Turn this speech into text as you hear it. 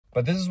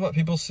but this is what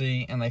people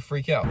see and they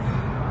freak out.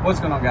 What's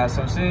going on, guys?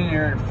 So I'm sitting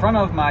here in front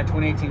of my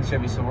 2018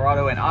 Chevy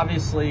Silverado, and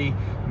obviously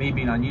me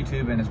being on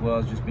YouTube and as well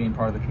as just being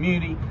part of the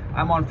community,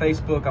 I'm on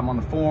Facebook, I'm on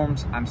the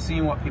forums, I'm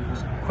seeing what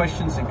people's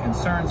questions and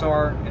concerns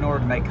are in order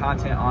to make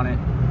content on it,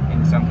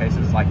 in some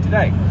cases like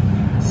today.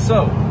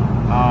 So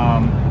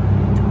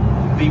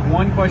the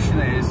one question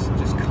that is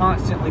just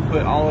constantly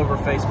put all over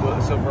Facebook,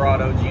 the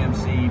Silverado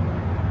GMC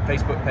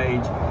Facebook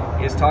page,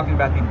 is talking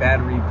about the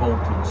battery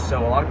voltage.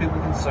 So a lot of people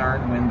are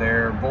concerned when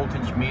their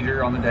voltage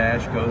meter on the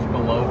dash goes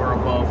below or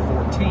above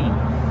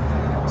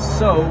 14.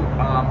 So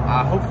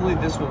hopefully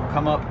this will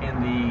come up in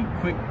the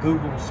quick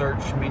Google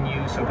search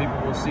menu so people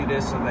will see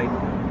this so they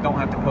don't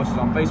have to post it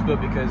on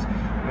Facebook, because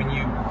when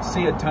you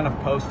see a ton of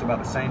posts about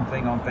the same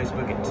thing on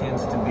Facebook, it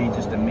tends to be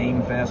just a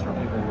meme fest where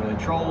people really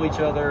troll each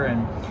other,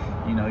 and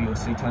you know, you'll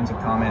see tons of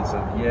comments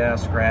of, yeah,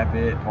 scrap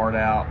it, part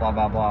out, blah,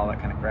 blah, blah, all that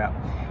kind of crap.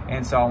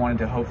 And so I wanted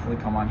to hopefully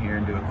come on here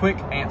and do a quick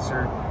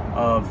answer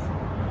of,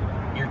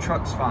 your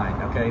truck's fine,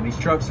 okay? These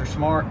trucks are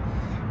smart.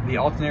 The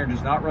alternator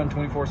does not run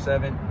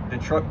 24/7. The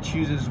truck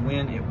chooses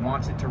when it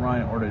wants it to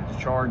run in order to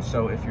charge.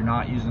 So if you're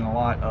not using a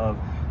lot of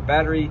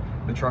battery,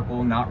 the truck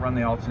will not run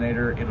the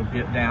alternator. It'll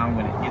dip down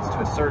when it gets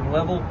to a certain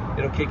level.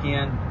 It'll kick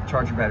in,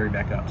 charge your battery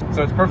back up.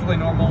 So it's perfectly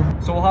normal.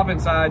 So we'll hop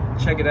inside,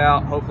 check it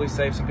out, hopefully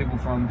save some people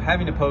from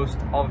having to post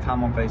all the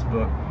time on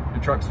Facebook.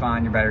 Your truck's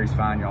fine, your battery's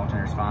fine, your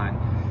alternator's fine.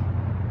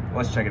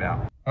 Let's check it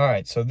out. All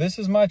right, so this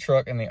is my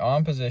truck in the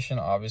on position,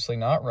 obviously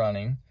not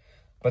running,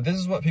 but this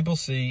is what people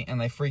see and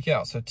they freak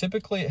out. So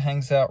typically it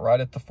hangs out right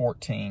at the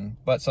 14,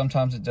 but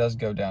sometimes it does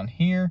go down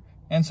here,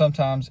 and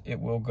sometimes it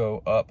will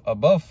go up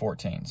above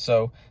 14.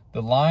 So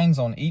the lines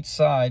on each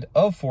side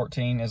of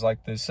 14 is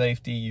like the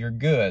safety, you're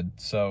good.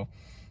 So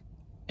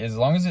as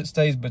long as it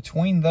stays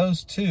between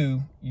those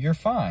two, you're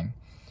fine.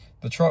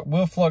 The truck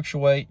will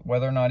fluctuate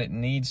whether or not it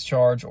needs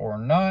charge or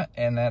not,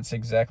 and that's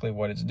exactly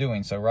what it's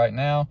doing. So right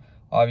now,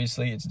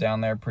 obviously it's down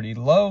there pretty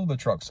low, the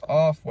truck's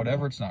off,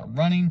 whatever, it's not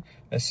running.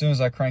 As soon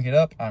as I crank it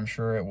up, I'm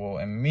sure it will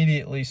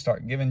immediately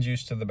start giving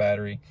juice to the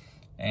battery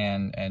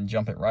and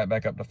jump it right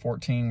back up to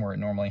 14 where it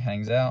normally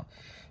hangs out.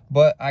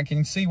 But I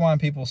can see why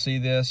people see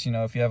this. You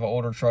know, if you have an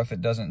older truck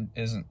that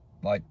isn't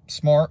like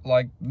smart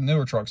like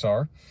newer trucks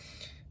are,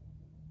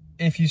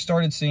 if you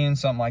started seeing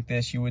something like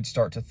this, you would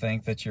start to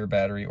think that your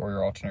battery or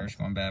your alternator is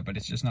going bad, but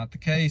it's just not the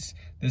case.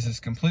 This is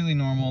completely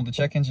normal. The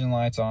check engine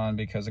light's on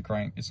because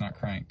it's not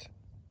cranked.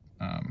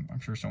 I'm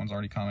sure someone's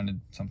already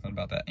commented something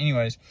about that.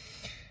 Anyways,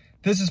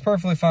 this is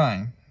perfectly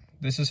fine.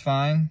 This is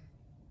fine,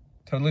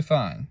 totally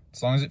fine.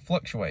 As long as it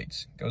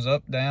fluctuates, goes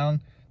up,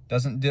 down,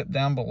 doesn't dip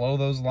down below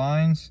those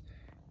lines,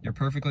 you're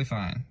perfectly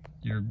fine.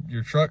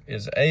 Your truck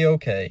is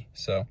A-okay.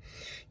 So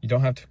you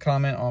don't have to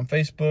comment on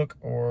Facebook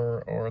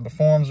or the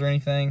forums or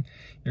anything.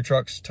 Your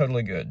truck's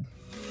totally good.